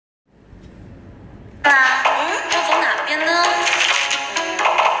要走哪边呢？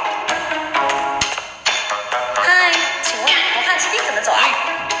嗨，请问魔法基地怎么走啊？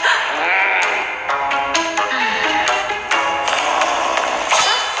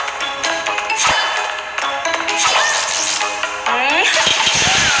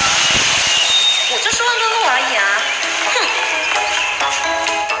我就是问个路而已啊！哼！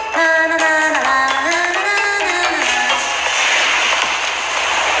啦啦啦啦啦啦啦啦啦！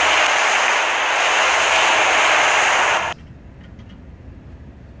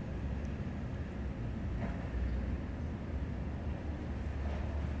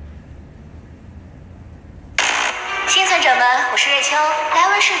幸存者们，我是瑞秋。莱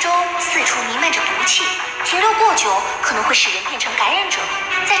文市中四处弥漫着毒气，停留过久可能会使人变成感染者。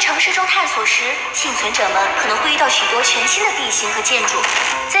在城市中探索时，幸存者们可能会遇到许多全新的地形和建筑。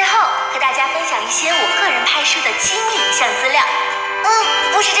最后，和大家分享一些我个人拍摄的机密影像资料。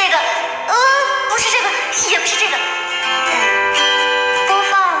不是这个，不是这个，也不是这个。播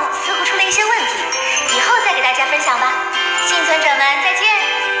放似乎出了一些问题，以后再给大家分享吧。幸存者们再见，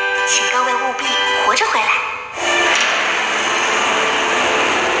请各位务必活着回来。